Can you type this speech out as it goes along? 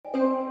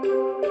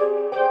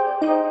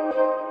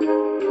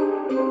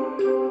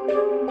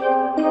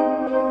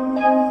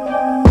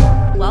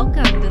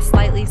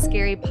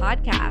Scary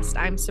Podcast.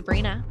 I'm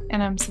Sabrina.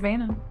 And I'm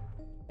Savannah.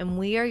 And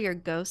we are your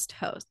ghost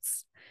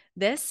hosts.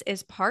 This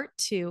is part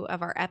 2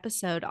 of our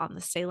episode on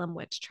the Salem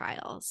witch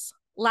trials.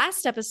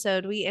 Last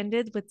episode, we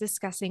ended with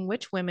discussing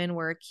which women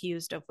were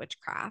accused of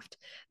witchcraft.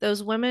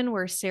 Those women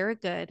were Sarah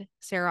Good,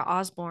 Sarah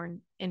Osborne,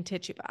 and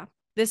Tituba.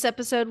 This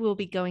episode will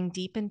be going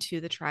deep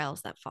into the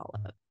trials that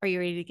followed. Are you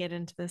ready to get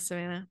into this,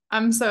 Savannah?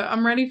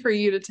 I'm ready for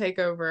you to take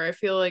over. I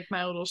feel like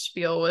my little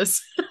spiel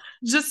was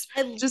just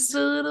a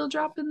little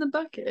drop in the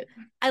bucket.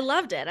 I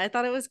loved it. I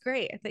thought it was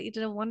great. I thought you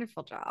did a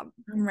wonderful job.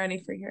 I'm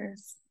ready for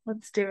yours.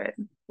 Let's do it.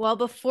 Well,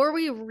 before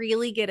we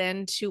really get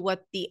into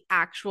what the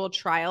actual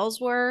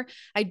trials were,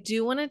 I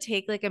do want to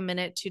take like a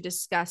minute to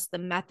discuss the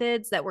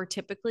methods that were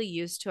typically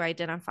used to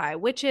identify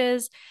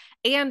witches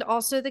and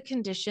also the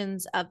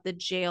conditions of the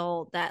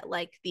jail that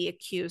like the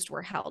accused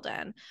were held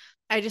in.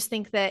 I just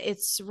think that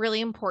it's really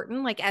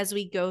important, like as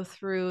we go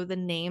through the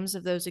names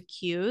of those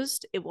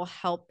accused, it will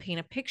help paint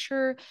a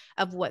picture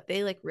of what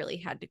they like really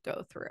had to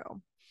go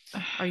through.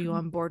 Are you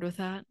on board with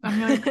that?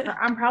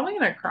 I'm probably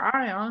gonna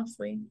cry,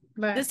 honestly.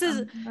 But this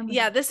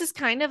is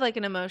kind of like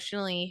an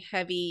emotionally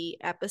heavy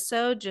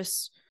episode.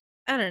 Just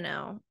I don't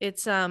know.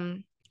 It's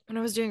when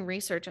I was doing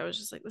research, I was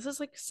just like, this is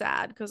like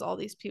sad because all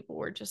these people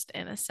were just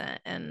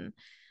innocent and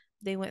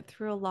they went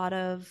through a lot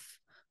of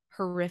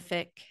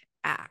horrific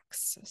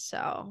acts.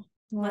 So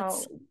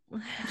let's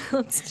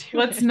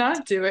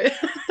not do it.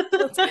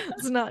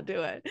 let's not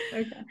do it.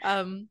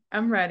 Okay.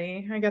 I'm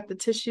ready. I got the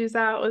tissues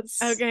out.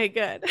 Okay,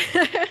 good.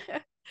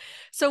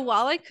 So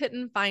while I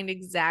couldn't find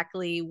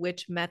exactly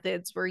which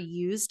methods were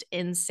used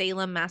in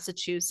Salem,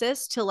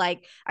 Massachusetts to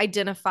like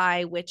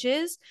identify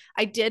witches,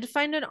 I did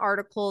find an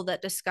article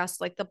that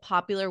discussed like the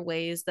popular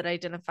ways that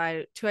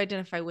identify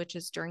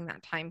witches during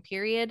that time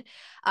period.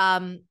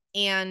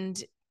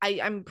 And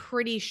I'm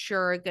pretty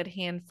sure a good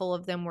handful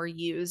of them were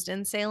used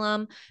in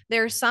Salem.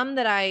 There are some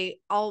that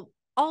I'll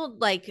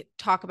like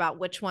talk about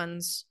which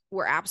ones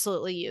were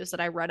absolutely used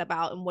that I read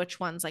about and which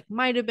ones like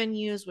might have been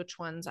used, which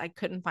ones I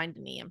couldn't find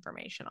any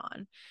information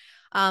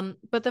on.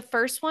 But the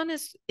first one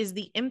is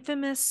the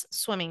infamous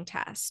swimming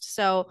test.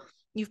 So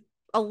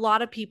a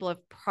lot of people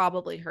have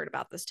probably heard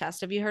about this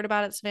test. Have you heard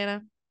about it,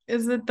 Savannah?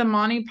 Is it the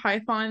Monty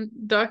Python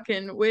duck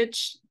and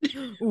witch?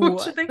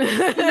 What? Thing?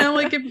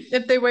 Like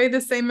if they weigh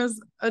the same as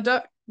a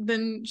duck,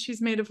 then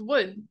she's made of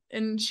wood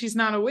and she's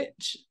not a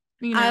witch.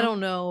 I don't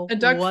know a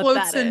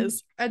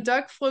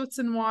duck floats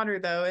in water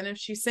though, and if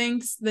she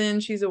sinks, then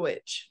she's a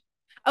witch.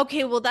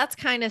 Okay, well that's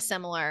kind of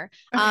similar.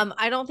 Okay.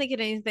 I don't think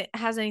it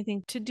has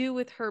anything to do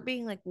with her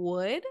being like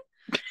wood.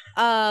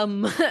 I've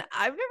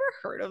never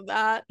heard of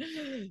that.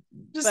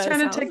 Just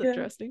trying to take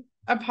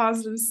a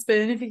positive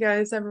spin. If you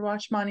guys ever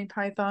watch Monty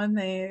Python,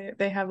 they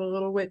have a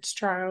little witch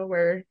trial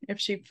where if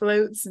she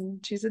floats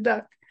and she's a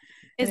duck.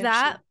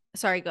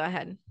 Sorry, go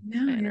ahead.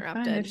 No, I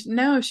interrupted.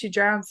 If she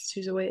drowns,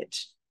 she's a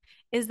witch.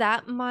 Is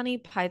that Monty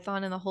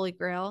Python and the Holy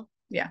Grail?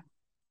 Yeah.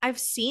 I've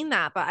seen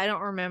that, but I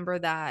don't remember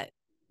that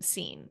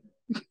scene.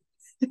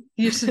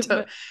 You should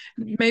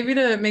maybe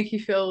to make you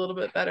feel a little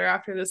bit better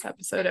after this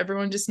episode,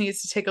 everyone just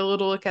needs to take a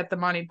little look at the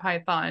Monty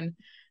Python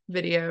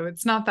video.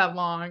 It's not that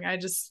long. I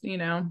just,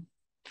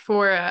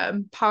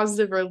 for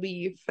positive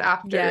relief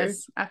after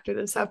this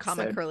episode.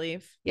 Comic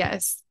relief.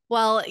 Yes.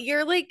 Well,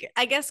 you're like,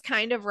 I guess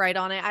kind of right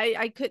on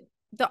it.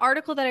 The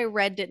article that I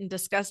read didn't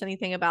discuss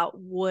anything about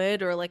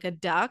wood or like a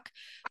duck,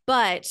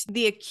 but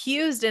the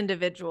accused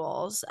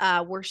individuals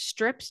were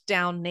stripped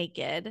down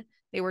naked.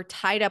 They were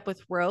tied up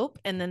with rope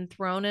and then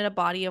thrown in a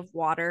body of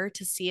water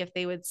to see if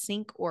they would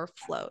sink or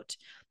float.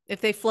 If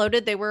they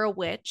floated, they were a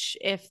witch.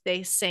 If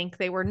they sank,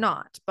 they were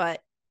not,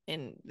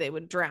 and they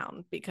would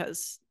drown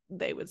because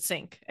they would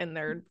sink and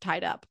they're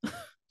tied up.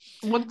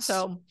 What's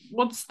the point?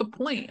 What's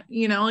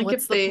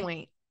the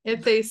point?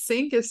 If they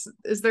sink,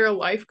 is there a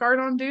lifeguard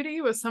on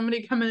duty? Was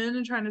somebody coming in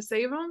and trying to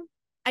save them?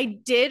 I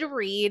did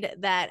read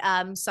that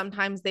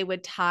sometimes they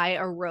would tie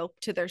a rope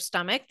to their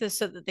stomach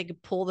so that they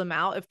could pull them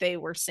out if they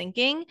were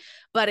sinking.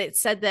 But it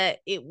said that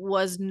it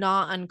was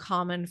not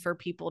uncommon for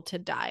people to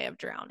die of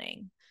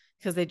drowning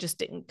because they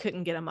just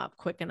couldn't get them up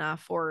quick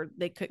enough, or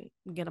they couldn't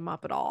get them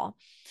up at all.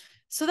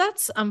 So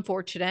that's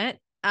unfortunate.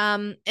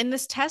 And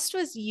this test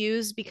was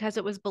used because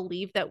it was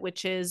believed that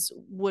witches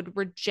would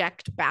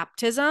reject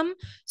baptism,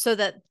 so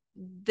that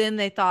then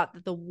they thought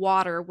that the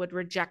water would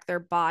reject their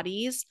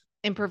bodies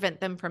and prevent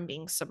them from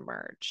being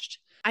submerged.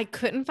 I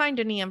couldn't find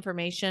any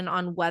information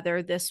on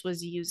whether this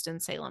was used in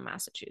Salem,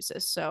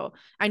 Massachusetts. So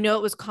I know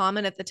it was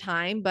common at the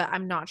time, but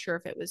I'm not sure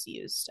if it was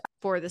used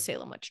for the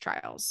Salem witch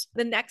trials.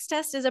 The next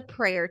test is a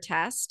prayer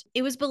test.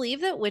 It was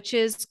believed that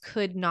witches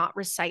could not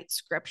recite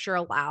scripture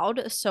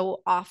aloud,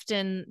 so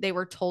often they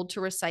were told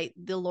to recite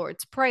the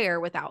Lord's Prayer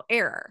without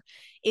error.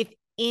 If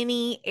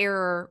any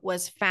error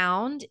was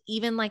found,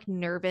 even like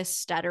nervous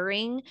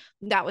stuttering,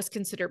 that was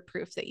considered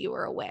proof that you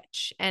were a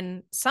witch.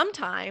 And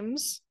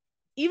sometimes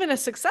even a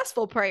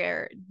successful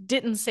prayer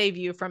didn't save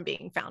you from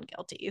being found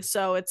guilty.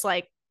 So it's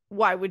like,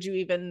 why would you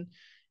even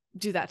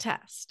do that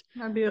test.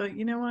 I'd be like,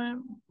 you know what?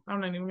 I'm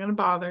not even gonna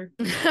bother.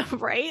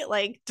 Right?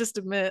 Like, just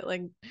admit,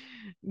 like,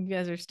 you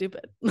guys are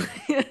stupid.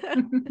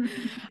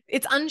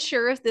 It's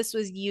unsure if this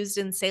was used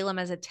in Salem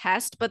as a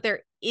test, but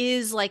there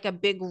is like a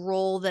big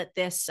role that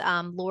this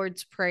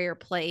Lord's Prayer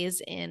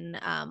plays in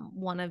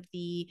one of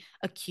the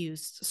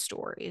accused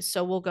stories.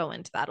 So we'll go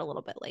into that a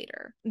little bit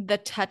later. The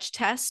touch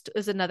test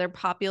is another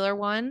popular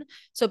one.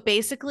 So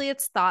basically,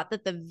 it's thought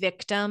that the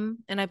victim,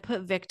 and I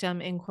put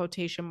victim in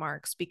quotation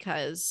marks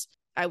because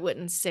I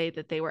wouldn't say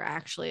that they were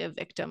actually a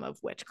victim of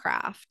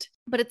witchcraft,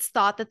 but it's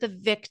thought that the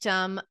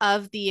victim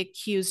of the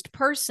accused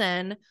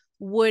person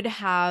would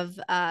have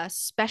a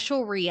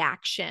special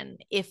reaction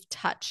if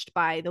touched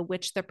by the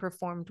witch that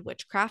performed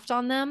witchcraft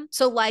on them.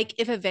 So, like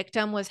if a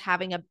victim was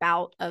having a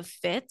bout of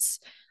fits,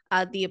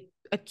 the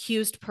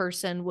accused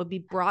person would be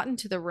brought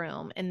into the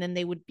room and then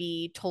they would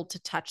be told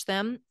to touch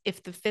them.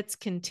 If the fits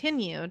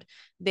continued,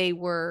 they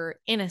were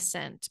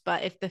innocent.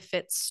 But if the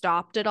fits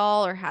stopped at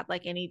all or had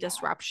like any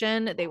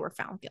disruption, they were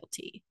found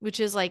guilty, which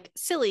is like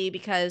silly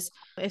because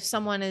if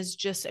someone is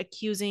just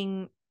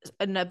accusing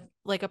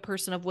like a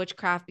person of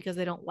witchcraft because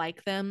they don't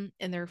like them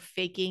and they're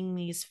faking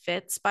these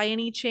fits by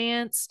any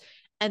chance,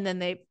 and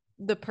then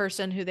the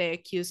person who they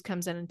accuse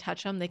comes in and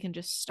touch them, they can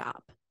just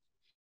stop.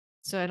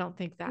 So I don't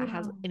think that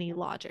has any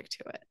logic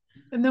to it.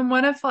 And then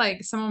what if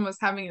like someone was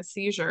having a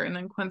seizure and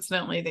then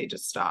coincidentally they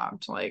just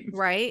stopped? Like,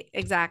 right?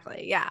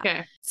 Exactly. Yeah.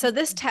 Okay. So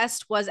this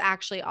test was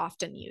actually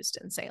often used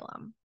in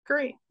Salem.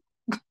 Great.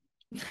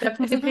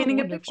 Definitely painting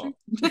a picture.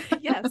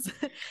 Yes.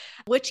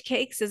 Witch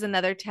cakes is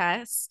another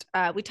test.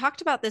 We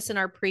talked about this in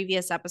our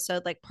previous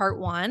episode, like part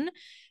 1.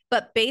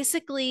 But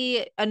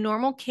basically, a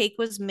normal cake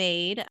was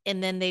made,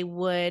 and then they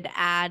would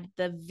add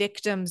the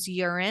victim's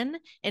urine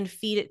and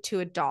feed it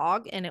to a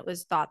dog. And it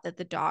was thought that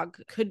the dog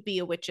could be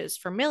a witch's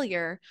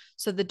familiar.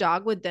 So the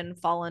dog would then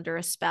fall under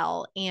a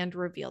spell and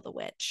reveal the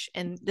witch.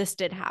 And this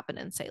did happen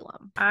in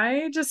Salem.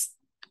 I just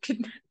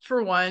could,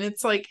 for one,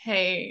 it's like,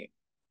 hey,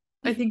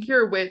 I think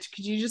you're a witch.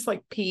 Could you just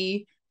like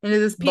pee into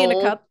this Pee in a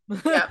bowl? cup.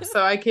 Yep,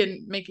 so I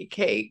can make a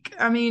cake.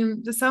 I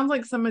mean, this sounds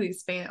like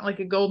somebody's like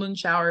a golden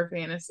shower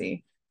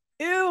fantasy.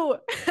 Ew,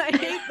 I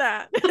hate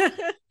that.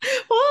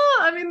 Well,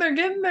 I mean, they're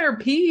getting their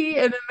pee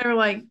and then they're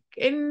like,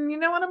 and you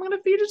know what? I'm going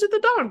to feed it to the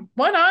dog.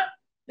 Why not?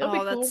 It'll be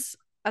cool.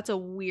 That's a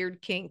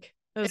weird kink.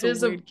 It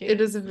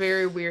is a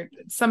very weird.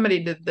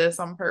 Somebody did this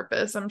on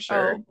purpose, I'm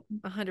sure.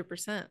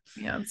 100%.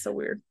 Yeah, it's so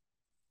weird.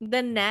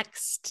 The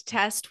next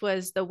test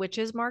was the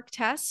witch's mark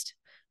test.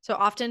 So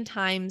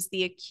oftentimes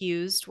the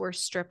accused were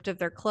stripped of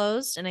their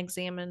clothes and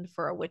examined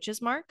for a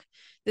witch's mark.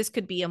 This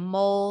could be a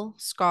mole,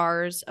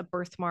 scars, a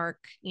birthmark,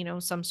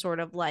 some sort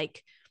of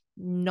like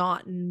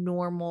not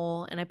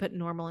normal, and I put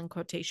normal in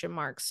quotation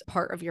marks,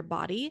 part of your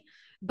body.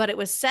 But it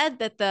was said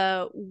that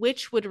the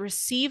witch would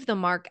receive the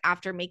mark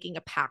after making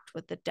a pact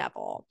with the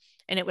devil.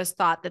 And it was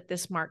thought that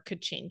this mark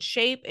could change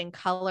shape and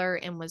color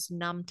and was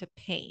numb to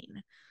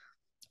pain.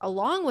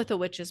 Along with a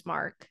witch's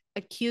mark,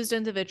 accused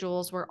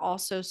individuals were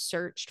also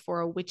searched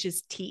for a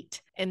witch's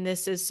teat. And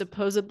this is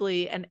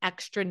supposedly an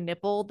extra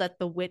nipple that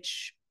the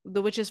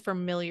witch's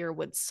familiar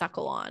would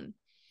suckle on,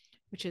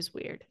 which is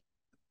weird.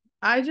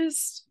 Oh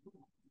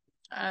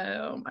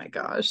my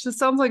gosh. This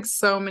sounds like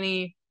so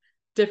many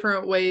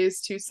different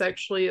ways to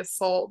sexually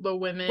assault the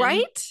women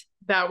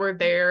that were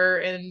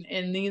there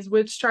in these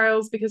witch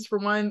trials. Because for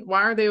one,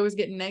 why are they always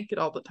getting naked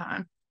all the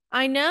time?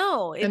 I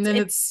know.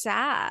 It's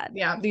sad.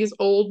 Yeah, these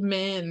old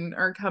men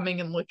are coming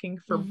and looking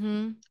for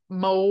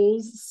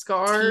moles,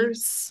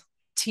 scars,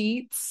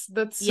 teats.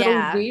 That's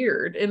so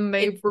weird. And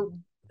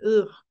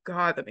oh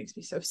God, that makes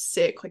me so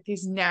sick. Like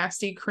these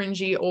nasty,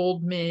 cringy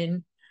old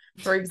men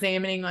were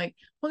examining like,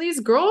 well,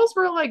 these girls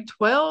were like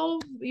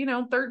 12,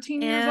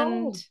 13 years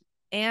old.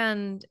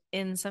 And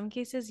in some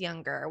cases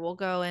younger. We'll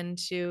go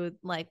into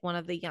like one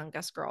of the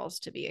youngest girls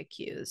to be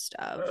accused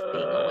of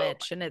being a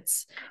witch. And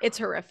it's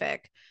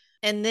horrific.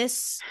 And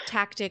this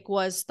tactic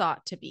was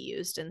thought to be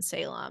used in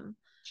Salem.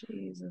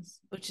 Jesus.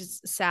 Which is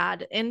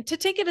sad. And to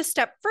take it a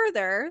step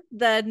further,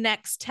 the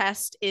next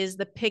test is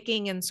the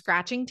picking and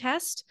scratching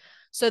test.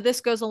 So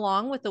this goes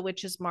along with the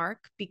witch's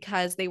mark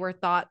because they were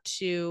thought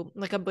to,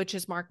 like a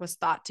witch's mark was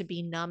thought to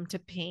be numb to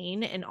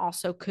pain and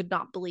also could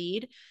not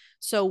bleed.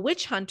 So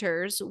witch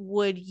hunters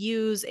would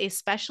use a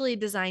specially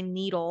designed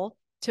needle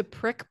to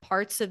prick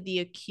parts of the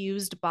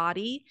accused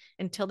body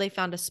until they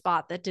found a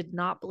spot that did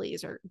not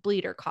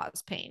bleed or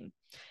cause pain.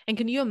 And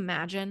can you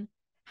imagine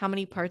how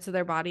many parts of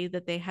their body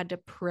that they had to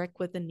prick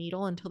with a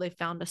needle until they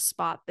found a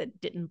spot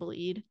that didn't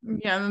bleed?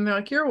 Yeah, and then they're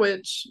like, you're a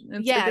witch.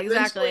 It's yeah, like,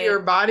 exactly.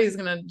 Your body's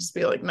gonna just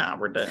be like, nah,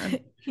 we're done.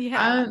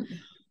 Yeah.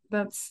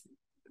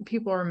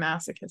 People are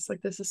masochists.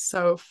 Like, this is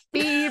so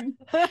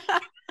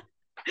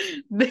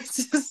this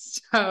is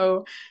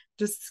so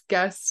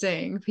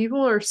disgusting.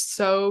 People are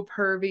so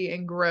pervy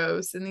and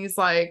gross. And these,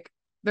 like,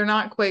 they're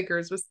not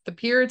Quakers. With the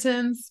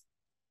Puritans,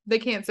 they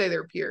can't say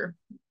they're pure.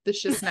 This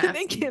shit's nasty.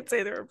 They can't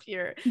say they're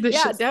pure.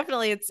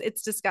 Definitely.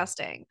 It's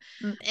disgusting.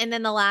 And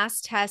then the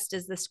last test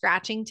is the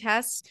scratching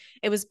test.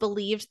 It was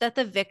believed that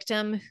the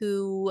victim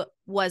who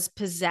was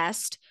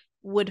possessed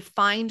would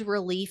find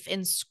relief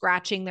in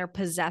scratching their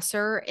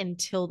possessor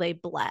until they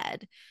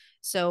bled.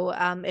 So,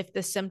 if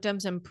the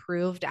symptoms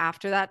improved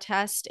after that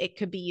test, it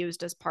could be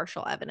used as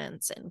partial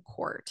evidence in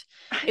court.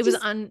 I It was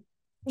just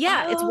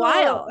yeah, it's Oh,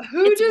 wild.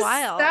 who It's just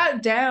wild.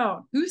 sat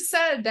down? Who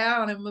sat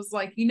down and was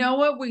like, you know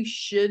what we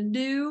should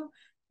do?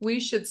 We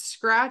should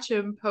scratch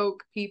and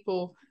poke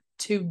people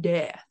to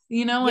death.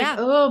 Like, Yeah.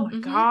 oh my Mm-hmm.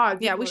 God,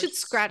 Yeah, people we are should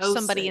scratch so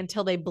somebody sick.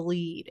 until they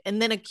bleed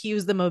and then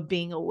accuse them of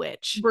being a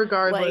witch.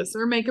 Regardless,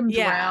 Like, or make them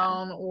yeah.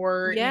 drown,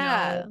 or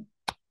Yeah.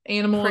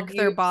 animal Prick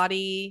their abuse.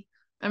 body.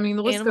 I mean,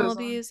 the list Animal goes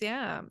on. abuse.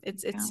 Yeah.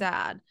 It's Yeah.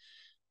 sad.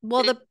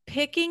 Well, the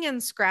picking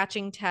and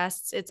scratching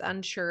tests, it's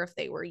unsure if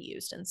they were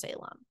used in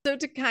Salem. So,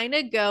 to kind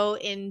of go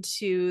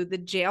into the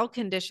jail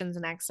conditions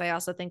next, I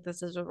also think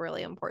this is a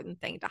really important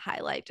thing to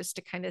highlight, just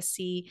to kind of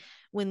see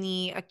when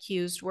the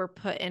accused were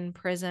put in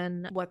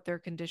prison, what their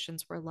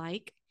conditions were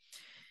like.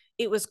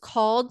 It was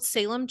called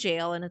Salem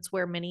Jail, and it's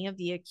where many of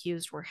the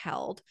accused were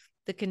held.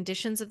 The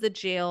conditions of the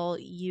jail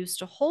used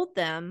to hold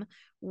them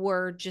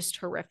were just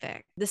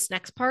horrific. This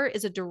next part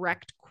is a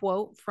direct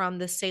quote from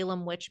the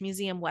Salem Witch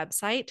Museum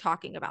website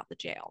talking about the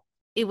jail.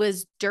 It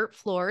was dirt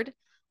floored,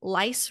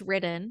 lice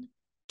ridden,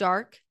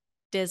 dark,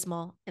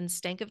 dismal, and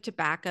stank of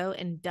tobacco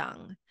and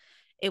dung.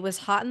 It was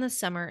hot in the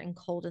summer and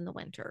cold in the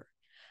winter.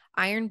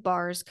 Iron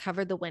bars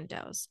covered the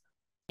windows.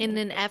 In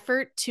an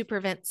effort to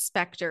prevent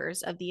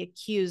specters of the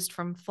accused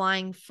from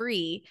flying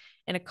free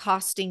and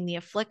accosting the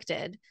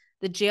afflicted,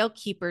 the jail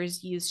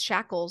keepers used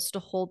shackles to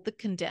hold the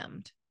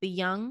condemned, the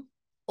young,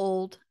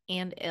 old,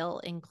 and ill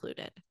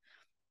included.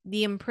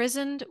 The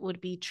imprisoned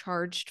would be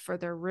charged for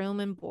their room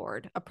and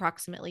board,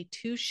 approximately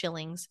 2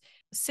 shillings,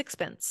 6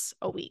 pence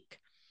a week,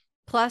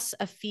 plus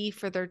a fee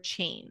for their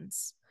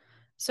chains.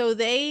 So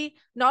they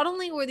not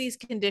only were these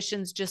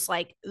conditions just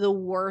like the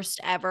worst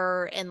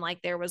ever, and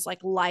like there was like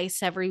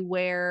lice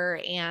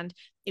everywhere, and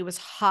it was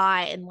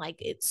hot, and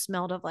like it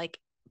smelled of like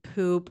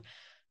poop,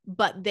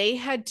 but they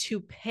had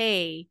to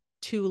pay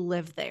to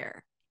live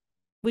there,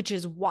 which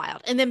is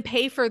wild. And then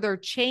pay for their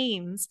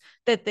chains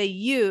that they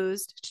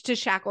used to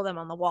shackle them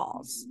on the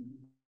walls.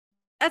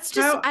 That's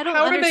just, How I don't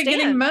how are they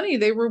getting understand. money?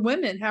 They were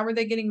women. How are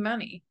they getting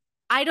money?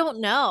 I don't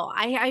know.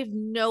 I have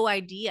no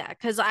idea,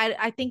 because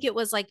I think it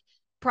was like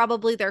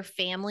probably their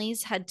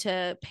families had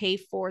to pay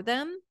for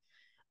them.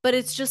 But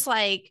it's just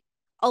like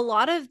a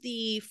lot of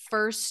the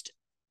first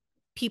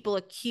people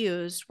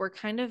accused were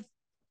kind of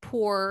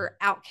poor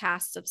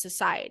outcasts of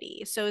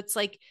society. So it's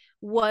like,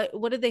 what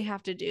did they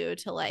have to do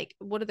to like,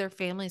 what do their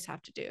families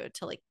have to do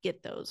to like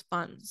get those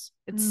funds?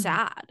 It's Mm,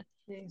 sad.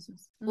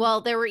 Jesus.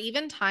 Well, there were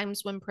even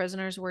times when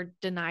prisoners were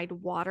denied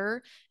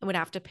water and would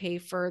have to pay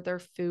for their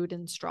food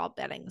and straw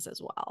beddings as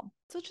well.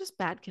 So just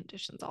bad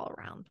conditions all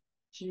around.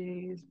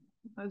 Jeez.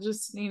 I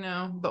just,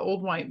 the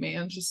old white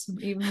man, just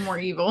even more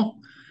evil.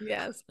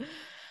 Yes.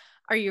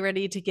 Are you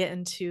ready to get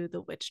into the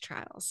witch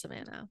trials,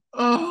 Savannah?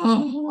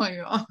 Oh my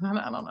God.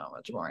 I don't know how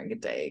much more I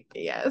could take.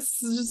 Yes.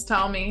 Just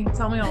tell me.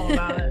 Tell me all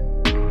about it.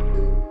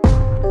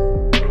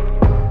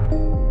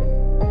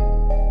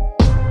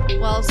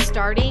 Well,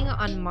 starting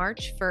on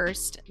March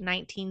 1st,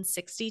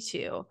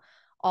 1962,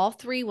 all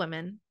three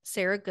women,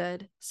 Sarah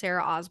Good,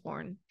 Sarah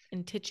Osborne,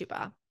 and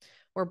Tituba,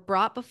 were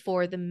brought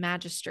before the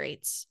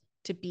magistrates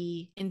to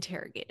be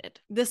interrogated.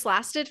 This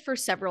lasted for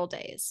several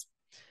days.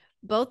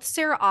 Both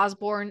Sarah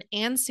Osborne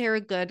and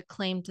Sarah Good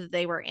claimed that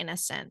they were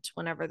innocent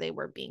whenever they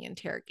were being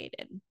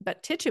interrogated,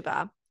 but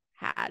Tituba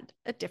had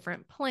a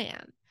different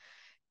plan.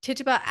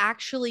 Tituba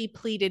actually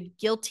pleaded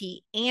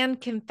guilty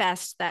and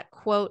confessed that,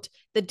 quote,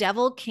 the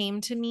devil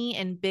came to me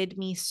and bid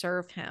me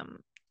serve him,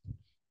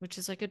 which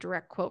is like a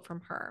direct quote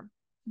from her.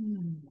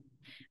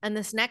 And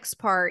this next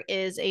part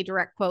is a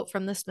direct quote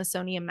from the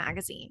Smithsonian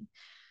Magazine.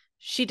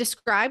 She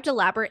described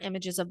elaborate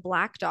images of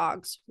black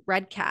dogs,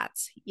 red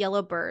cats,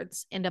 yellow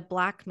birds, and a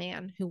black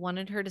man who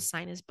wanted her to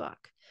sign his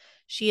book.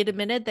 She had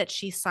admitted that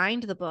she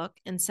signed the book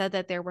and said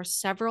that there were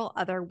several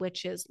other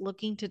witches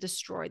looking to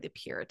destroy the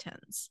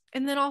Puritans.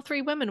 And then all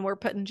three women were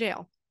put in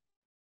jail.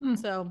 Mm.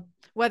 So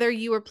whether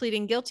you were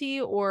pleading guilty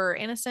or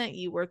innocent,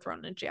 you were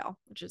thrown in jail,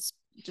 which is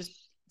just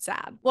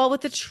sad. Well, with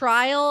the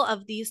trial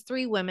of these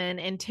three women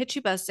and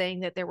Tituba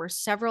saying that there were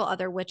several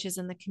other witches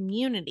in the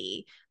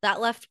community, that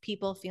left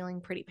people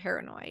feeling pretty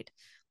paranoid.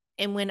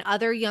 And when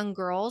other young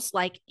girls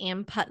like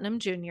Ann Putnam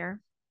Jr.,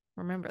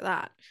 remember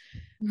that,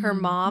 her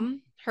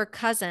mom, her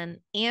cousin,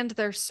 and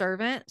their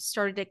servant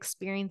started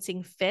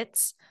experiencing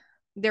fits,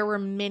 there were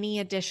many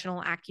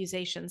additional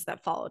accusations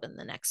that followed in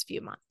the next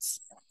few months.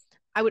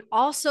 I would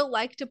also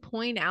like to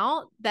point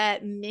out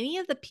that many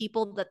of the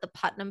people that the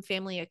Putnam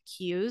family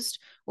accused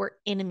were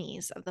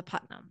enemies of the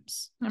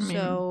Putnams. I mean,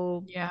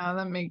 So, yeah,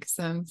 that makes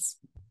sense.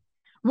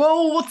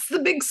 Whoa, what's the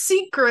big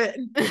secret?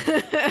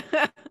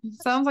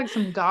 Sounds like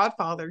some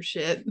Godfather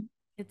shit.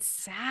 it's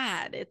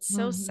sad. It's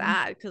so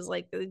sad because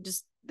like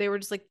they were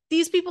just like,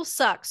 these people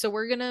suck, so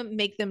we're gonna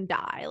make them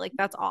die. Like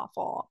that's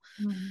awful.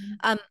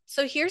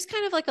 So here's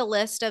kind of like a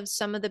list of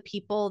some of the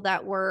people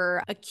that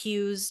were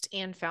accused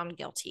and found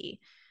guilty.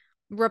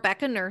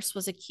 Rebecca Nurse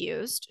was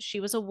accused. She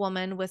was a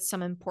woman with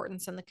some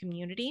importance in the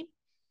community.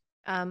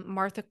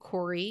 Martha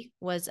Corey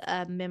was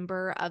a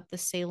member of the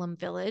Salem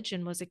Village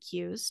and was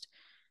accused.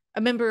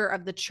 A member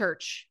of the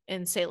church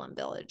in Salem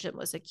Village and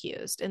was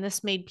accused. And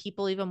this made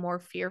people even more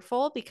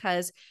fearful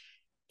because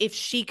if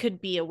she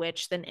could be a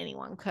witch, then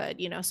anyone could,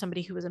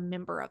 somebody who was a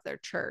member of their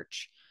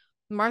church.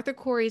 Martha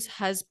Corey's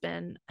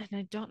husband, and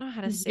I don't know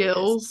how to say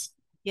Gills.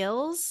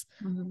 Gills?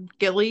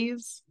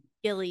 Gillies.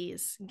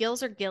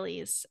 Gills or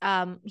Gillies.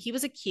 He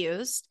was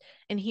accused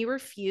and he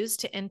refused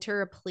to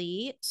enter a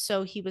plea.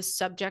 So he was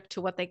subject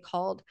to what they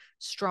called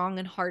strong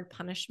and hard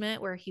punishment,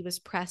 where he was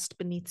pressed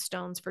beneath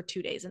stones for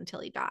 2 days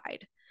until he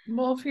died.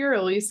 Well, if you're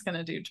at least going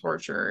to do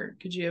torture,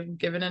 could you have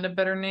given it a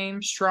better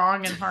name?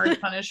 Strong and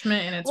hard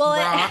punishment, and it's well,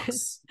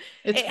 rocks.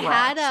 It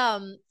had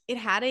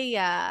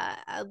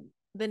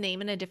the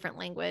name in a different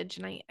language,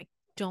 and I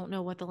don't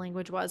know what the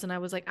language was. And I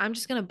was like, I'm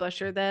just going to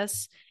butcher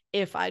this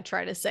if I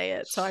try to say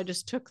it. So I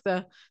just took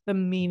the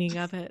meaning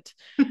of it.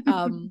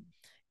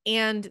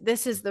 And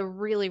this is the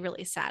really,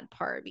 really sad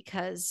part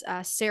because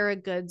Sarah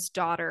Good's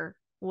daughter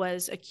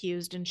was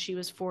accused and she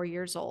was 4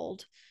 years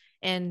old.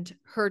 And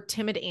her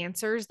timid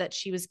answers that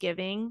she was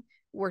giving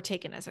were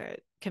taken as a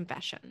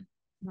confession,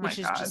 which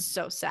is just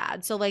so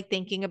sad. So like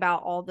thinking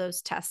about all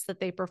those tests that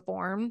they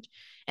performed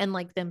and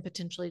like them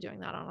potentially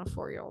doing that on a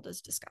 4-year-old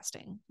is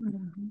disgusting.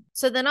 Mm-hmm.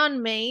 So then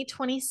on May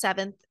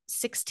 27th,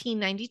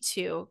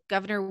 1692,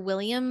 Governor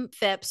William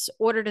Phips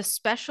ordered a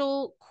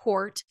special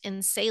court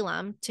in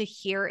Salem to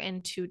hear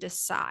and to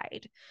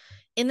decide.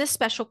 In this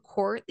special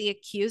court, the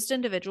accused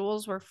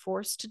individuals were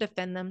forced to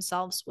defend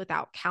themselves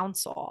without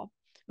counsel,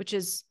 which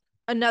is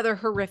another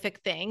horrific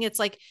thing. It's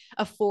like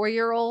a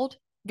 4-year-old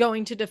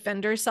going to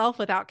defend herself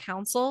without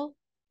counsel.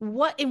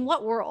 In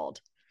what world?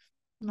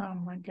 Oh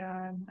my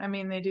God. I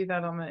mean, they do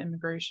that on the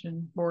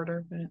immigration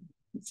border, but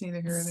it's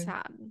neither here nor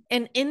there.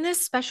 And in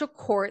this special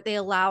court, they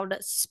allowed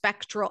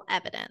spectral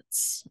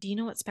evidence. Do you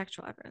know what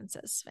spectral evidence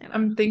is, Savannah?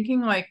 I'm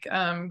thinking like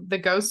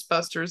the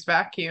Ghostbusters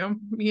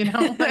vacuum,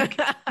 like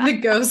the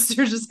ghosts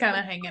are just kind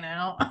of hanging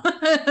out.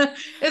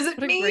 Is it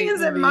me?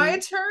 Is it my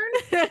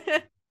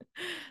turn?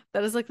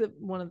 That is like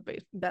one of the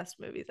best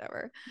movies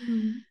ever.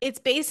 Mm-hmm. It's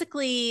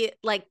basically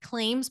like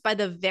claims by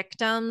the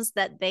victims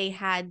that they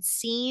had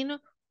seen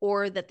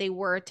or that they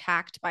were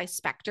attacked by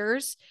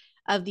specters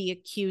of the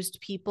accused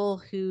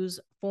people whose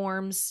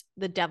forms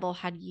the devil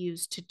had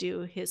used to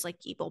do his like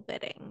evil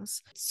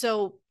biddings.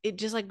 So it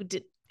just like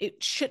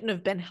it shouldn't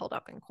have been held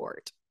up in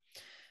court.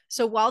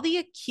 So while the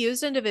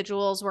accused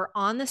individuals were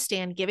on the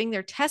stand giving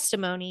their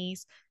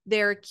testimonies,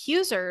 their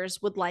accusers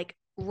would like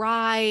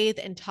writhe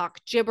and talk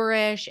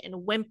gibberish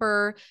and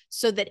whimper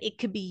so that it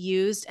could be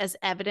used as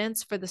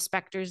evidence for the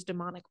specter's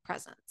demonic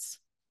presence,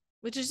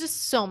 which is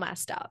just so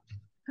messed up.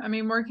 I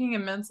mean, working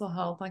in mental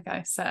health, like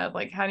I said,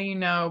 like how do you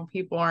know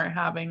people aren't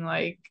having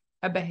like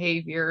a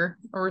behavior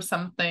or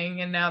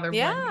something and now they're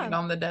blaming it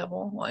on the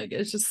devil? Like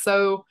it's just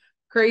so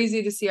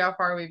crazy to see how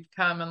far we've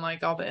come and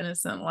like all the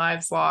innocent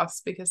lives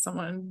lost because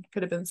someone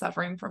could have been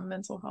suffering from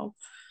mental health.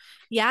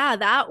 Yeah,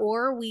 that,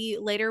 or we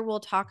later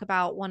will talk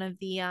about one of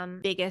the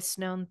biggest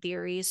known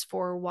theories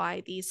for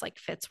why these like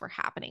fits were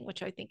happening,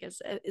 which I think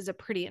is a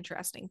pretty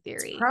interesting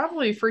theory. It's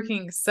probably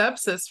freaking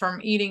sepsis from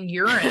eating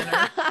urine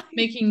or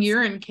making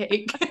urine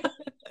cake.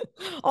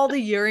 All the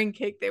urine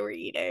cake they were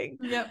eating.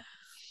 Yep.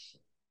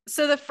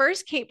 So the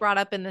first Kate brought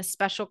up in this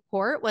special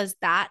court was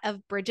that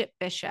of Bridget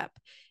Bishop.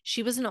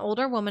 She was an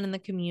older woman in the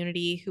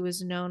community who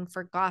was known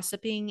for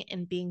gossiping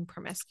and being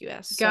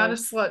promiscuous. Gotta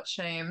slut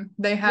shame.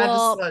 They had to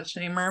slut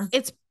shame her.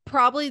 It's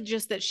probably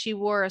just that she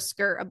wore a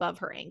skirt above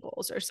her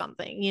ankles or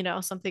something,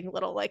 something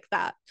little like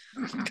that.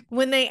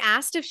 When they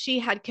asked if she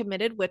had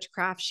committed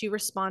witchcraft, she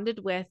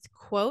responded with,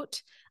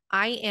 quote,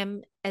 "I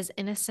am as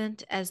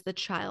innocent as the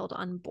child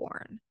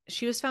unborn."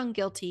 She was found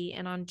guilty,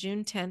 and on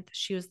June 10th,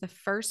 she was the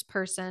first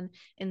person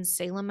in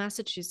Salem,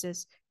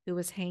 Massachusetts, who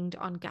was hanged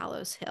on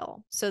Gallows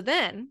Hill. So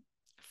then,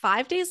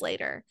 5 days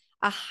later,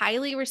 a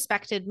highly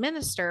respected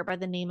minister by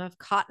the name of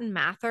Cotton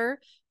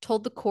Mather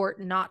told the court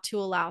not to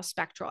allow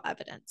spectral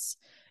evidence,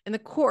 and the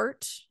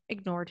court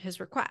ignored his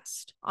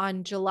request.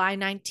 On July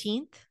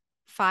 19th,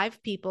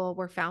 5 people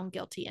were found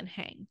guilty and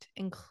hanged,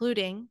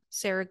 including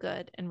Sarah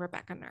Good and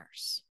Rebecca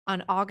Nurse.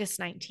 On August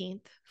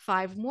 19th,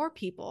 5 more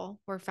people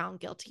were found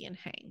guilty and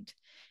hanged.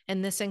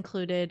 And this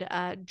included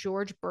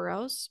George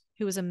Burroughs,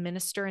 who was a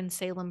minister in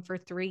Salem for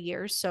 3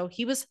 years. So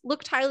he was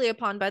looked highly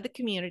upon by the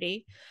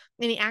community.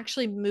 And he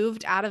actually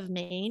moved out of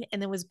Maine and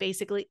then was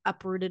basically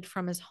uprooted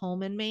from his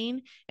home in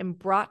Maine and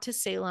brought to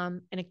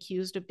Salem and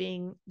accused of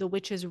being the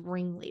witch's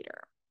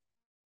ringleader.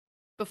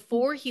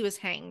 Before he was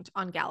hanged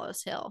on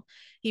Gallows Hill,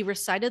 he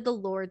recited the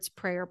Lord's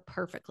Prayer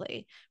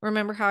perfectly.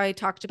 Remember how I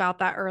talked about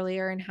that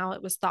earlier and how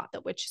it was thought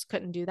that witches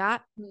couldn't do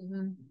that?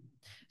 Mm-hmm.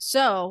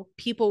 So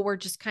people were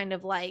just kind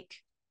of like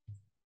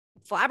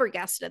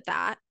flabbergasted at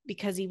that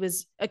because he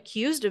was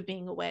accused of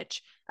being a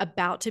witch,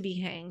 about to be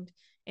hanged,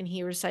 and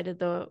he recited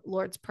the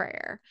Lord's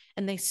Prayer,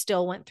 and they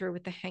still went through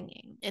with the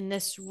hanging. And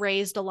this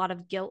raised a lot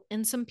of guilt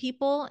in some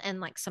people and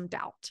like some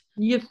doubt.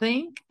 You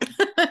think?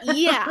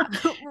 Yeah,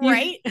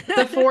 right?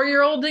 The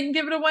 4-year-old didn't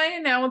give it away,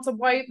 and now it's a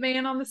white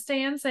man on the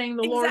stand saying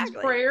the Lord's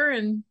Exactly. Prayer,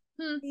 and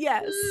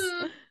Yes.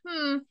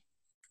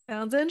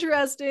 Sounds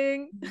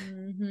interesting.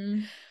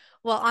 Mm-hmm.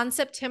 Well, on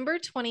September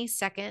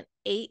 22nd,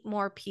 8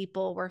 more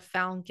people were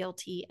found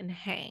guilty and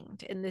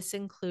hanged, and this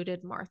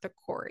included Martha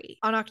Corey.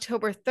 On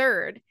October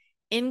 3rd,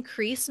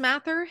 Increase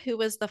Mather, who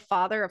was the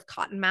father of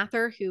Cotton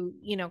Mather, who,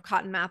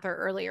 Cotton Mather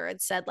earlier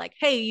had said, like,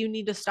 hey, you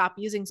need to stop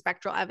using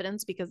spectral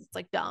evidence because it's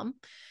like dumb.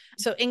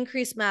 So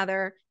Increase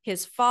Mather,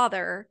 his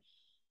father,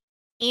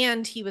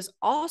 and he was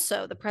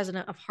also the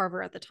president of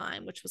Harvard at the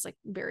time, which was like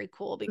very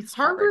cool because Is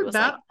Harvard Harvard was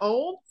that like,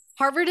 old?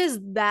 Harvard is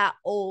that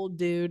old,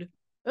 dude.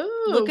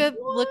 Look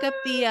Oh, up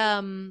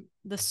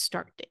the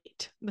start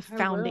date, the I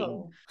founding.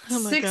 will. Oh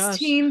my gosh.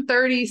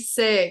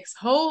 1636.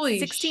 Holy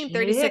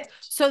 1636. shit.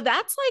 So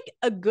that's like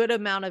a good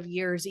amount of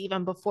years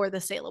even before the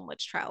Salem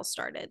witch trials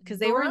started, because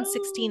they were in Bro.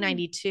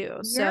 1692.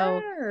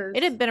 So Yes.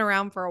 it had been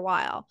around for a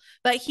while.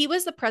 But he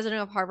was the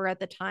president of Harvard at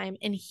the time,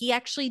 and he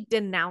actually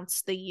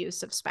denounced the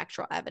use of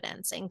spectral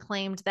evidence and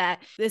claimed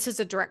that, this is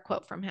a direct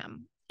quote from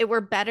him, it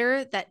were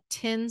better that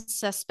 10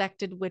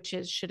 suspected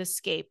witches should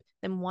escape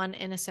than one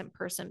innocent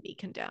person be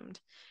condemned.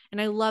 And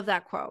I love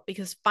that quote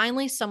because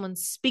finally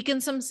someone's speaking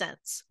some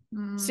sense.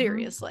 Mm-hmm.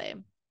 Seriously.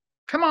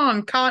 Come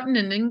on, Cotton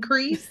and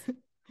Increase.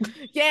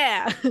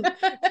 Yeah.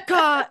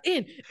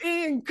 Cotton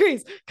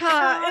increase.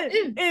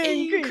 Cotton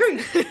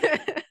increase.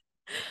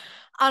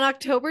 On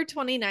October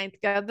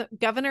 29th,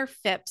 Governor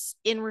Phipps,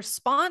 in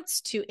response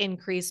to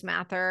Increase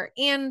Mather,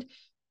 and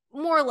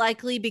more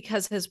likely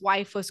because his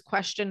wife was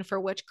questioned for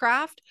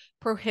witchcraft,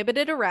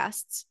 prohibited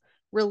arrests,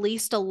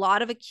 released a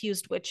lot of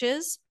accused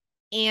witches,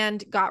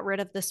 and got rid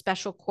of the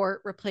special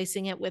court,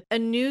 replacing it with a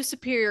new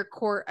superior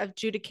court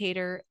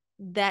adjudicator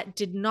that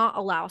did not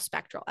allow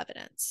spectral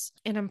evidence.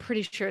 And I'm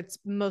pretty sure it's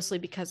mostly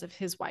because of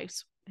his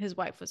wife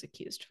was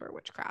accused for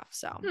witchcraft.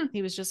 So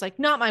he was just like,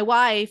 not my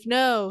wife.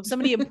 No,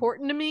 somebody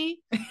important to me.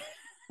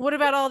 What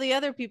about all the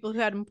other people who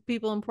had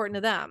people important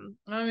to them?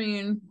 I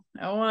mean,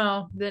 oh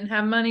well, didn't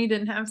have money,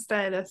 didn't have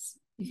status.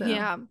 So,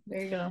 yeah.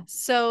 There you go.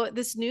 So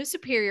this new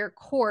superior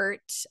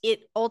court,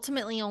 it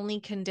ultimately only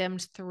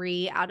condemned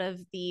 3 out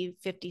of the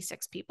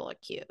 56 people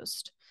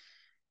accused.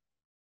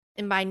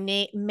 And by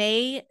May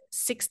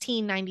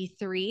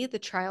 1693, the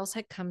trials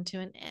had come to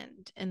an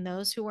end, and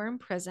those who were in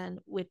prison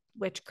with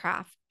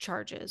witchcraft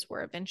charges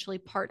were eventually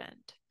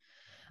pardoned.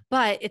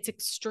 But it's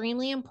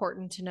extremely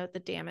important to note the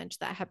damage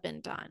that had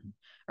been done.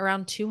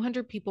 Around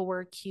 200 people were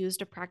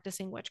accused of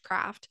practicing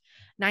witchcraft.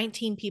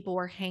 19 people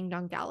were hanged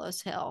on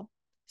Gallows Hill.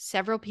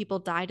 Several people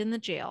died in the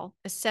jail.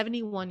 A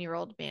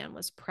 71-year-old man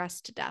was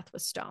pressed to death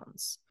with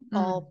stones.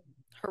 All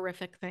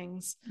horrific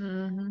things.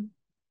 Mm-hmm.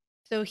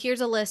 So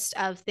here's a list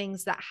of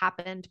things that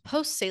happened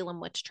post-Salem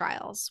witch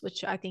trials,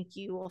 which I think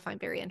you will find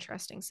very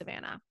interesting,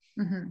 Savannah.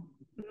 Mm-hmm.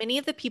 Many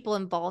of the people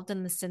involved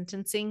in the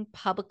sentencing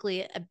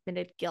publicly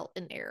admitted guilt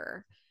and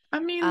error. I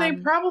mean, they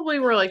probably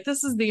were like,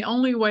 this is the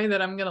only way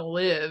that I'm going to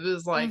live,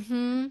 is like,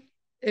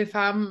 if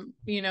I'm,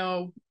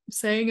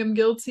 saying I'm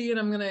guilty and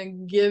I'm going to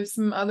give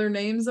some other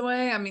names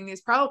away. I mean,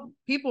 these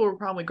people were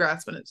probably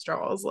grasping at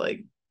straws.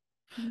 Like,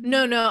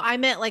 no, I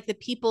meant like the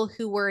people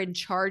who were in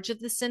charge of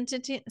the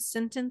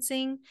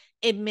sentencing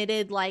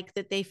admitted like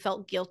that they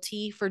felt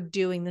guilty for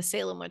doing the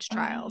Salem witch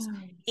trials.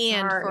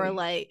 And for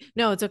like,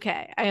 no, it's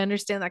okay. I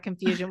understand that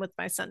confusion with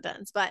my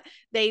sentence, but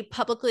they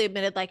publicly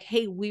admitted like,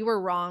 hey, we were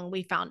wrong.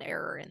 We found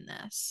error in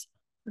this.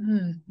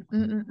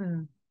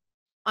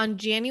 On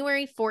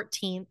January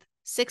 14th,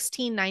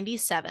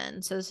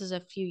 1697, so this is a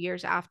few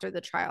years after the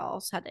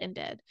trials had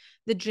ended,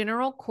 the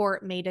General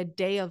Court made a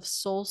day of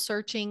soul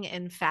searching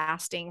and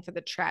fasting for the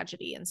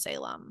tragedy in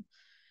Salem,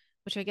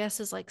 which I guess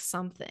is like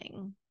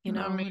something,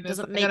 I mean, it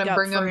doesn't make up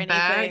for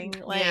anything.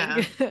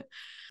 Like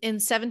in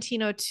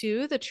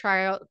 1702,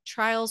 the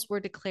trials were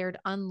declared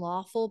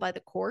unlawful by the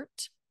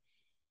court,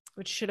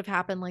 which should have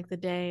happened like the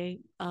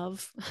day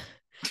of.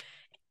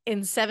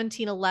 In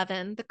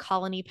 1711, the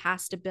colony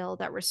passed a bill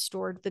that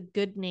restored the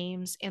good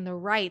names and the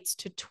rights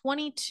to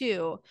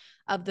 22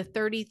 of the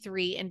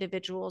 33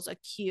 individuals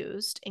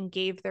accused and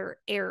gave their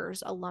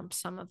heirs a lump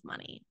sum of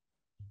money.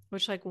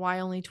 Which, like, why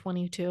only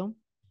 22?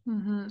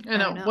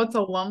 And what's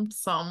a lump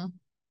sum?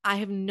 I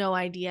have no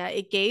idea.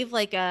 It gave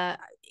like it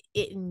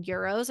in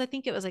euros. I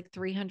think it was like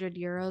 300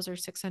 euros or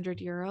 600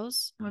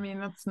 euros. I mean,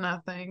 that's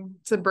nothing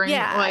to bring,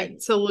 like,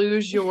 to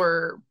lose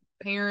your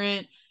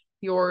parent,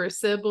 your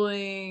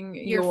sibling,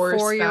 your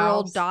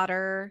 4-year-old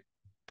daughter.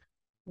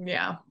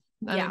 Yeah,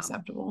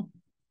 unacceptable.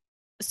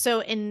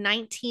 So in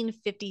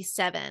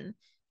 1957,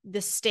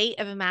 the state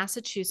of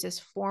Massachusetts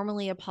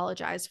formally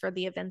apologized for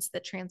the events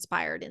that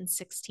transpired in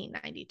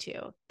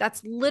 1692.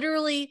 That's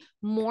literally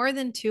more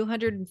than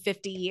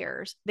 250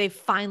 years. They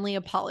finally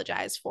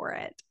apologized for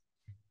it,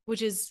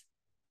 which is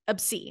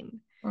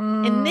obscene.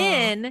 And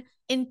then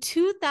in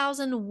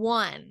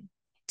 2001,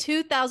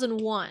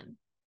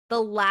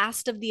 The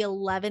last of the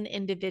 11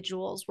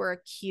 individuals were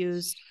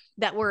accused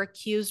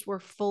were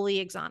fully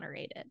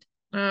exonerated.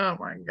 Oh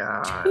my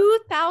God.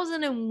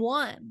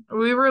 2001.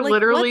 We were Like, what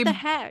literally the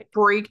heck?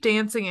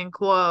 breakdancing in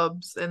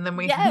clubs, and then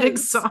we had to Yes.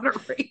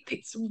 exonerate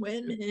these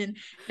women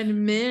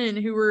and men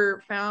who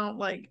were found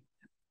like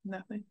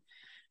nothing.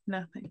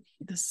 Nothing.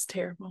 This is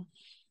terrible.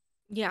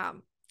 Yeah.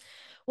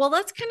 Well,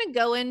 let's kind of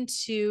go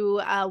into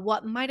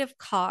what might have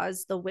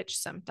caused the witch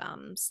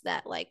symptoms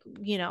that, like,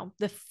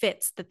 the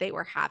fits that they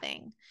were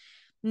having.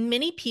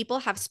 Many people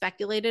have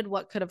speculated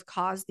what could have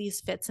caused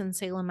these fits in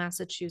Salem,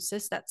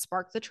 Massachusetts that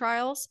sparked the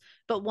trials,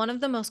 but one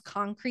of the most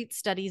concrete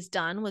studies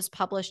done was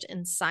published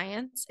in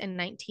Science in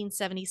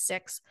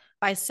 1976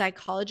 by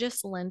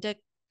psychologist Linda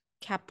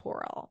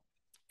Caporal.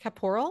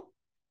 Caporal?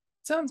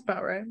 Sounds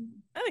about right.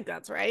 I think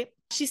that's right.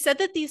 She said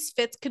that these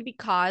fits could be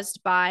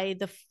caused by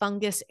the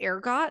fungus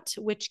ergot,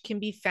 which can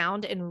be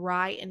found in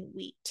rye and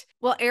wheat.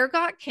 Well,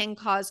 ergot can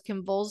cause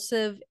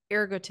convulsive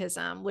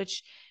ergotism,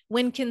 which,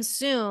 when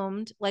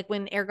consumed, like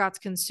when ergot's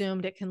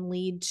consumed, it can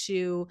lead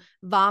to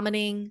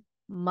vomiting,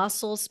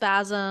 muscle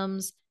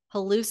spasms,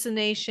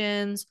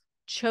 hallucinations,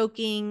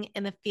 choking,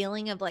 and the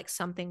feeling of like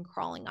something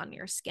crawling on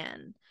your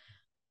skin.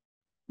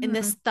 And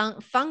this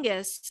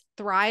fungus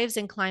thrives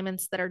in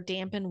climates that are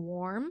damp and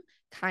warm,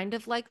 kind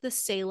of like the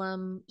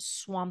Salem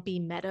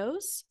swampy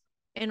meadows.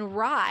 And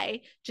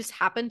rye just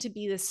happened to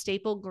be the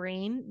staple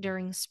grain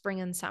during spring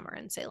and summer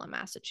in Salem,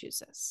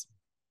 Massachusetts.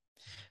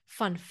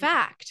 Fun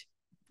fact,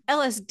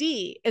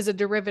 LSD is a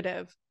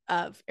derivative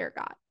of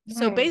ergot.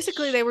 So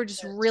basically, they were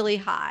just really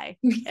high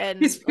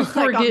and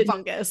like on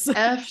fungus.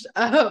 Effed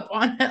up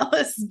on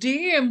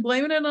LSD and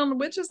blaming it on the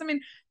witches. I mean,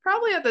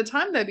 probably at the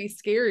time that'd be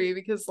scary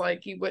because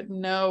like you wouldn't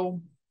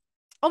know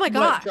oh my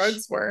gosh what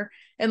drugs were.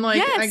 And like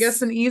yes. I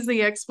guess an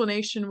easy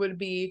explanation would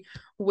be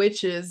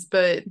witches,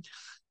 but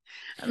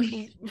I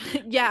mean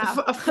yeah,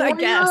 a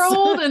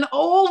 4-year-old, an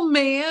old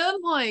man,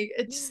 like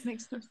it just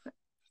makes no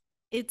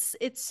sense.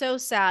 It's so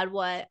sad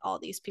what all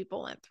these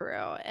people went through.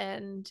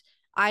 And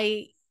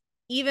I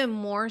even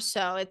more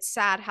so, it's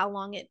sad how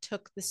long it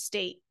took the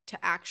state to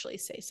actually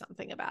say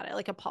something about it,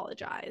 like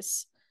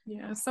apologize.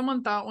 Yeah,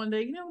 someone thought one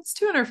day, it's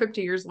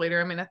 250 years later.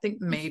 I mean, I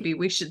think maybe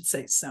we should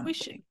say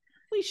something.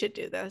 We should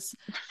do this.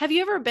 Have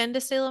you ever been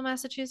to Salem,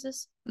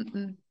 Massachusetts?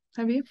 Mm-mm.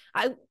 Have you?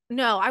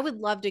 No, I would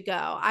love to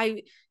go.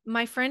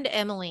 My friend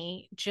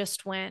Emily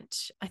just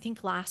went, I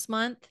think last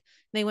month.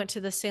 They went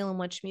to the Salem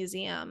Witch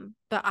Museum,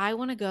 but I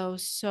want to go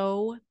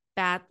so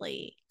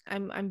badly.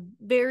 I'm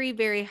very,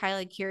 very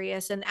highly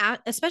curious, and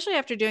especially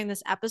after doing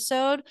this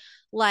episode,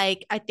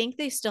 like I think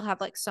they still have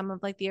like some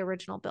of like the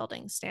original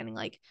buildings standing.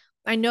 Like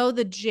I know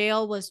the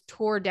jail was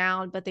tore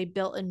down, but they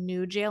built a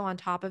new jail on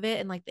top of it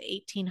in like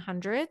the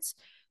 1800s.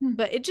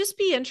 But it'd just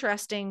be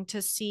interesting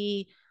to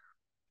see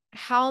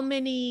how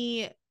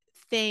many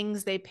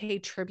things they pay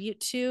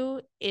tribute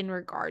to in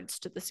regards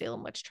to the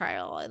Salem witch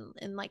trial,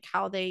 and like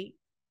how they,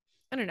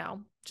 I don't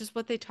know, just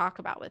what they talk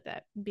about with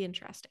it. It'd be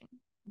interesting.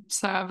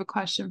 So I have a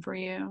question for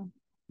you.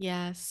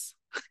 Yes.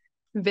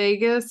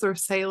 Vegas or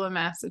Salem,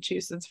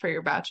 Massachusetts for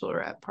your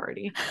bachelorette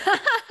party?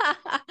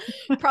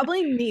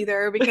 Probably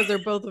neither because they're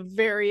both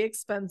very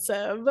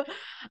expensive.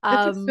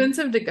 It's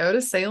expensive to go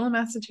to Salem,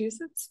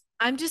 Massachusetts.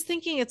 I'm just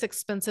thinking it's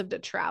expensive to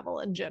travel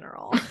in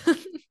general.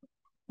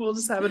 We'll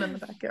just have it in the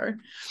backyard.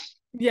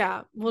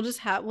 Yeah,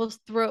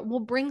 we'll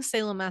bring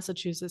Salem,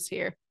 Massachusetts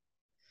here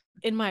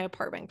in my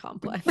apartment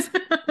complex.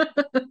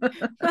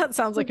 That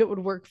sounds like it would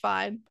work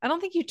fine. I don't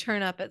think you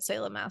turn up at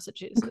Salem,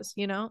 Massachusetts,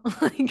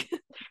 like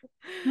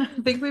I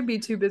think we'd be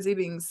too busy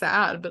being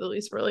sad, but at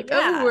least we're like,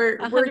 yeah, oh, we're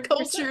 100%.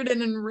 cultured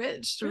and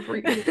enriched.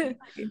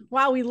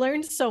 Wow, we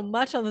learned so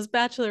much on this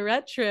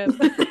bachelorette trip.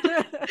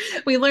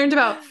 We learned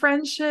about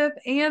friendship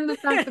and the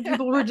fact that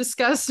people were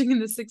disgusting in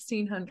the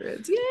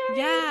 1600s. Yay!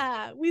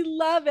 Yeah, we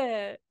love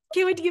it.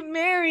 Can't wait to get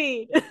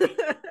married.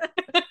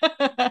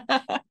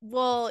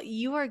 Well,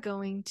 you are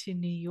going to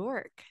New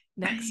York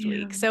next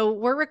week. So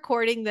we're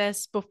recording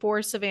this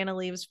before Savannah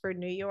leaves for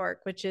New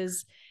York, which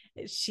is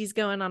she's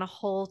going on a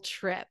whole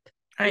trip.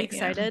 Are you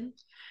excited?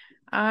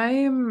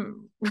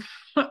 I'm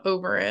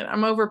over it.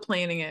 I'm over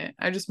planning it.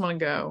 I just want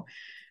to go.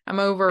 I'm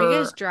over. Are you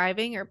guys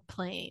driving or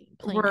plane?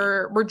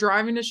 We're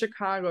driving to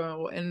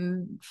Chicago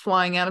and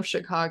flying out of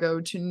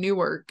Chicago to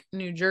Newark,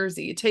 New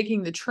Jersey,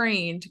 taking the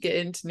train to get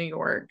into New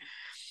York.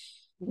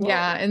 Whoa.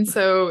 Yeah, and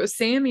so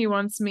Sammy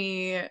wants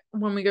me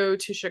when we go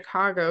to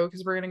Chicago,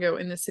 because we're gonna go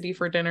in the city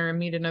for dinner and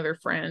meet another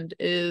friend,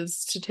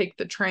 is to take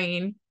the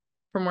train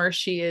from where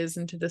she is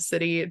into the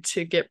city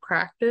to get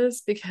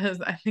practice,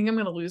 because I think I'm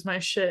gonna lose my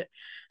shit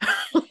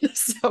on the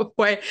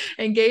subway.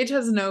 And Gage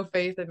has no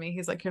faith in me.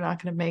 He's like, "You're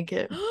not gonna make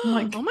it." I'm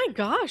like, "Oh my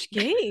gosh,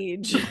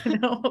 Gage!" I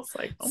know. I was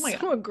like, "Oh my so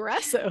God,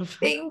 aggressive."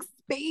 Thanks,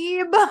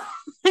 babe.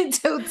 I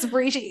don't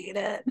appreciate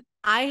it.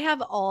 I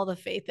have all the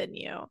faith in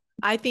you.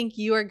 I think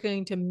you are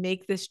going to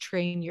make this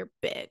train your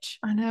bitch.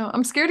 I know.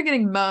 I'm scared of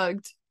getting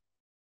mugged.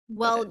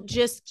 Well,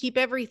 just keep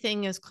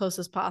everything as close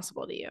as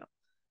possible to you.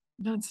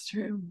 That's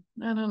true.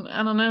 I don't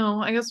know.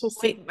 I guess we'll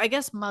see. Wait, I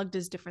guess mugged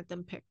is different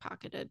than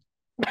pickpocketed.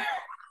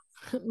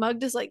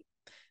 Mugged is like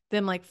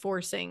them like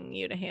forcing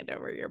you to hand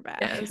over your bag.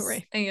 Yes.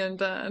 Right.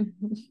 And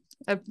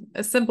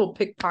a simple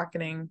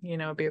pickpocketing,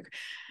 be okay.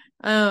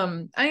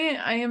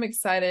 I am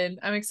excited.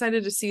 I'm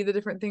excited to see the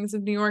different things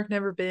of New York.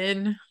 Never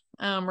been.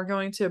 We're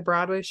going to a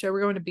Broadway show.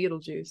 We're going to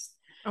Beetlejuice.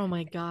 Oh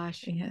my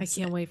gosh. Yes.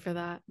 I can't wait for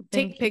that.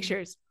 Take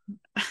pictures.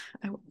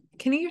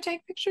 Can you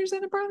take pictures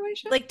at a Broadway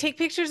show? Like take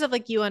pictures of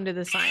like you under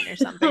the sign or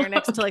something or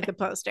next to like the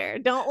poster.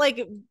 Don't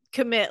like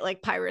commit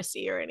like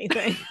piracy or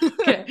anything.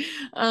 Okay.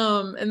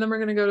 And then we're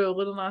gonna go to a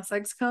Little Nas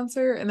X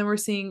concert, and then we're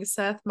seeing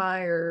Seth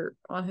Meyer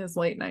on his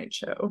late night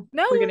show.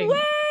 No way.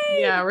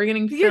 Yeah, we're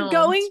getting filmed. You're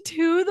going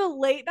to the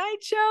late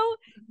night show?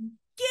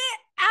 Get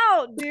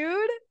out,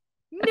 dude.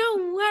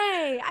 No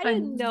way. I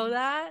didn't know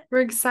that.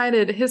 We're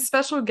excited. His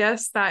special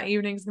guest that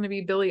evening is going to be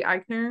Billy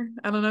Eichner.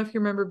 I don't know if you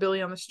remember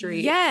Billy on the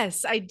Street.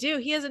 Yes, I do.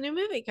 He has a new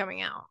movie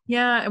coming out.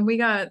 Yeah, and we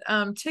got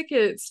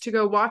tickets to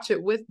go watch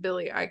it with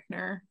Billy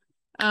Eichner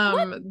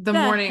the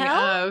morning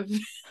of.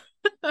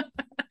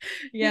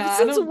 Yeah.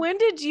 Since when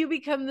did you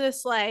become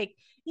this like,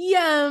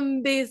 yeah,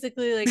 I'm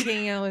basically like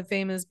hanging out with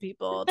famous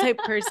people type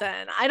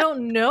person? I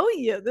don't know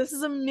you. This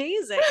is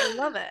amazing. I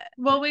love it.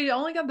 Well, we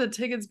only got the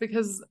tickets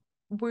because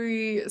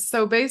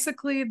so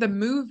basically the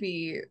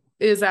movie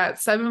is at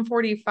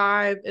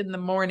 7:45 in the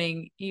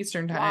morning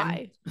Eastern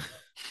time. Why?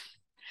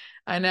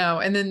 I know.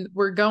 And then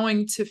we're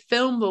going to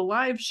film the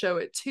live show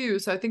at 2.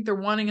 So I think they're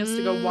wanting us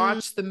to go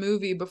watch the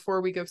movie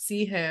before we go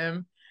see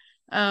him.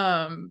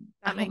 I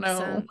don't know.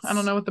 Sense. I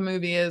don't know what the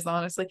movie is,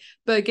 honestly.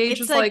 But Gage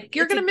was like,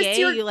 you're gonna miss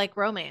you like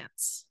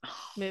romance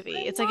movie.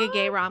 It's like a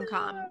gay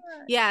rom-com.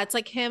 Yeah, it's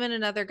like him and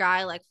another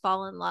guy like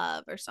fall in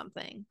love or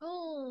something.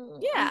 Oh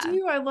yeah.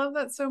 I love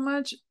that so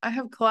much. I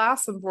have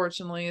class,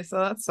 unfortunately, so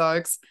that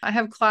sucks. I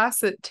have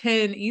class at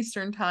 10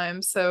 Eastern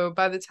time. So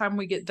by the time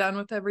we get done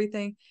with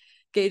everything,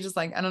 Gage is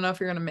like, I don't know if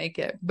you're gonna make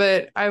it.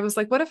 But I was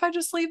like, what if I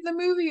just leave the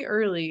movie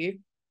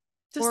early?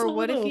 Or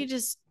what if you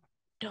just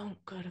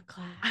don't go to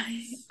class?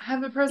 I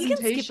have a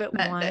presentation. You can skip it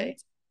that day.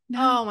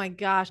 No. Oh my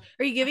gosh.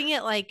 Are you giving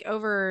it like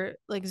over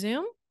like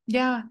Zoom?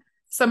 Yeah.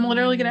 So I'm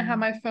literally going to have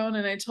my phone,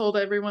 and I told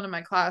everyone in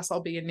my class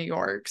I'll be in New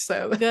York.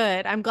 So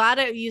good. I'm glad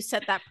you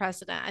set that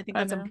precedent. I think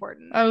that's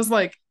important. I was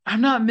like,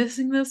 I'm not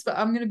missing this, but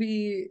I'm going to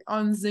be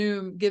on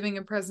Zoom giving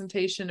a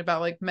presentation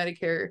about like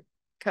Medicare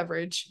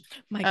coverage.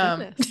 My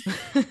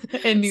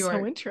goodness. In New York.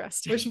 So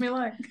interesting. Wish me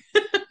luck.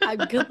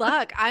 Good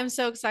luck. I'm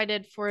so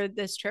excited for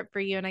this trip for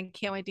you, and I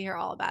can't wait to hear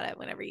all about it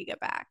whenever you get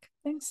back.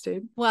 Thanks,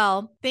 dude.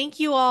 Well, thank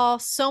you all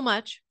so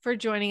much for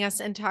joining us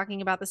and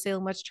talking about the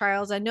Salem witch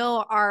trials. I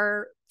know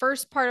our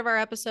first part of our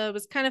episode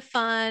was kind of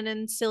fun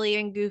and silly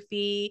and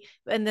goofy,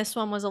 and this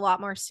one was a lot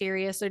more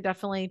serious. They're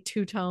definitely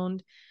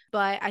two-toned,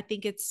 but I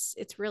think it's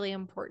really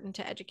important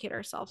to educate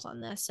ourselves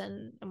on this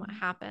and what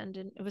happened,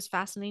 and it was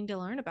fascinating to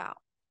learn about.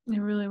 It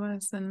really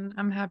was. And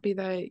I'm happy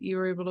that you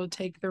were able to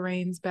take the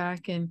reins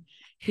back, and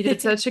you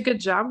did such a good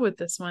job with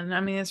this one.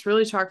 I mean, it's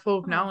really chock full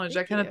of knowledge.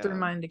 I kind of threw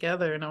mine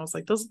together and I was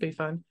like, this will be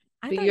fun.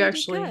 But you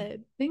actually,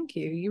 thank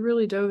you. You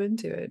really dove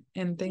into it.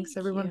 And thanks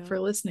everyone for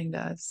listening to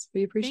us.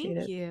 We appreciate it.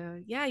 Thank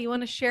you. Yeah. You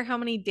want to share how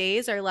many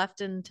days are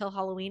left until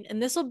Halloween?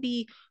 And this will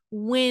be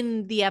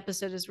when the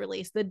episode is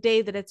released, the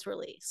day that it's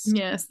released.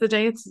 Yes, the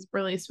day it's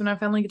released, when I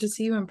finally get to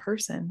see you in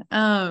person.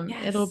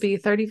 It'll be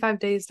 35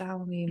 days to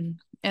Halloween.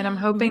 And I'm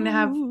hoping to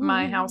have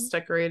my house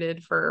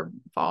decorated for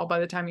fall by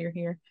the time you're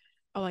here.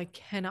 Oh, I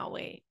cannot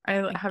wait.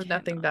 I have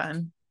nothing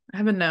done. I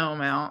have a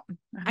gnome out.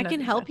 I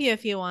can help you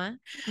if you want.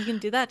 We can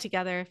do that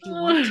together if you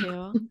want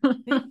to.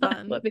 It's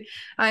fun.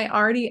 I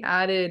already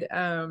added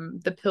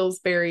the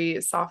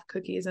Pillsbury soft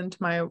cookies into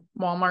my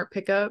Walmart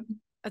pickup.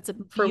 That's a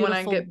for when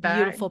I get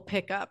back. Beautiful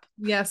pickup.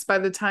 Yes, by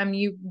the time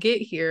you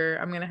get here,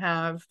 I'm gonna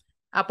have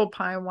apple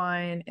pie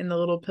wine and the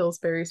little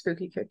Pillsbury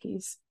spooky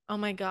cookies. Oh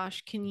my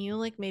gosh, can you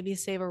like maybe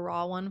save a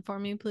raw one for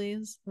me,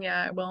 please?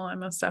 Yeah, I will. I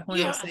most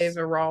definitely will save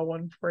a raw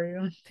one for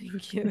you.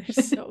 Thank you.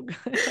 They're so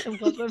good. I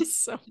love them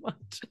so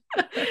much.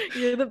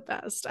 You're the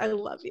best. I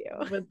love you.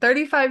 But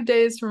 35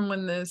 days from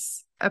when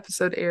this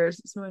episode airs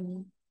is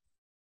when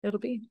it'll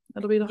be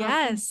the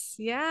yes,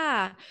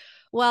 yeah.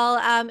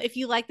 Well, if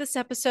you like this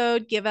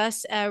episode, give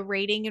us a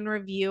rating and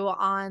review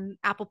on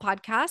Apple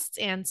Podcasts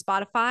and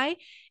Spotify.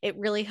 It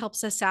really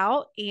helps us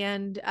out.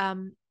 And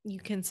you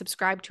can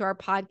subscribe to our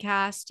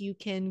podcast. You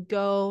can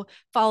go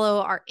follow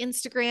our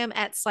Instagram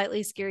at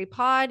Slightly Scary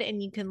Pod,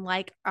 and you can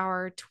like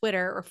our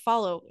Twitter or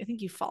follow. I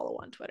think you follow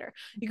on Twitter.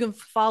 You can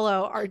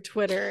follow our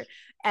Twitter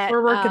at.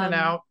 We're working it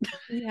out.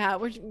 Yeah,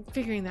 we're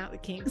figuring out the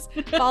kinks.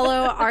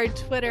 Follow our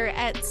Twitter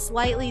at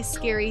Slightly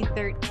Scary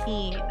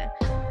 13.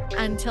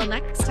 Until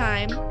next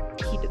time,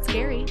 keep it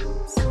scary.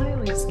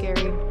 Slightly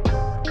scary.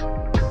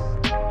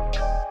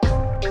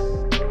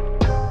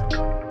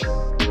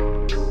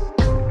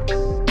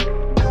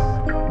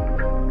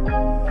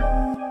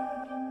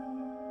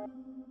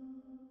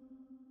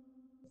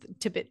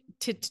 To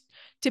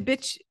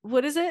bitch,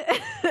 what is it?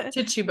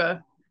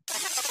 Tituba.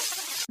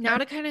 Now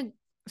to kind of,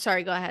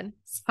 sorry, go ahead.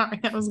 Sorry,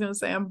 I was gonna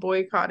say I'm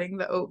boycotting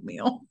the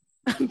oatmeal.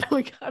 I'm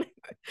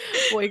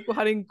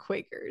boycotting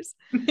Quakers.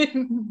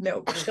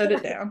 Nope, shut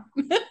it down.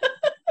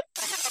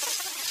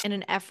 in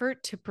an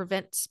effort to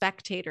prevent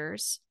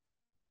spectors.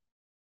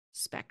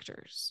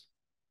 Scepters?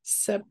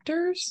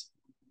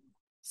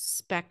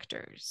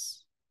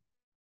 Specters.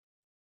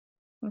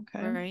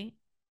 Okay. Right?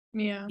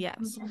 Yeah.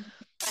 Yes.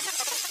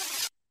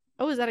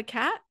 Oh, is that a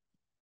cat?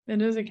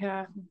 It is a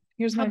cat.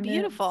 Here's How my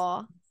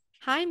beautiful.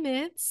 Hi,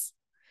 Mitz.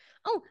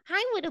 Oh,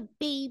 hi, little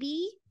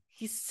baby.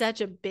 He's such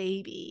a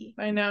baby.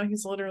 I know,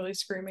 he's literally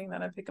screaming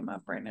that I pick him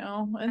up right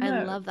now. And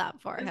I love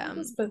that for him.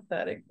 It's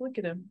pathetic. Look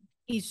at him.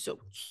 He's so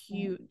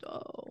cute,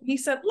 though. He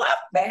said, "Love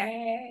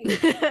me."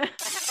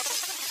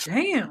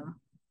 Damn.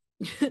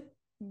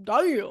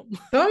 Damn.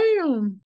 Damn.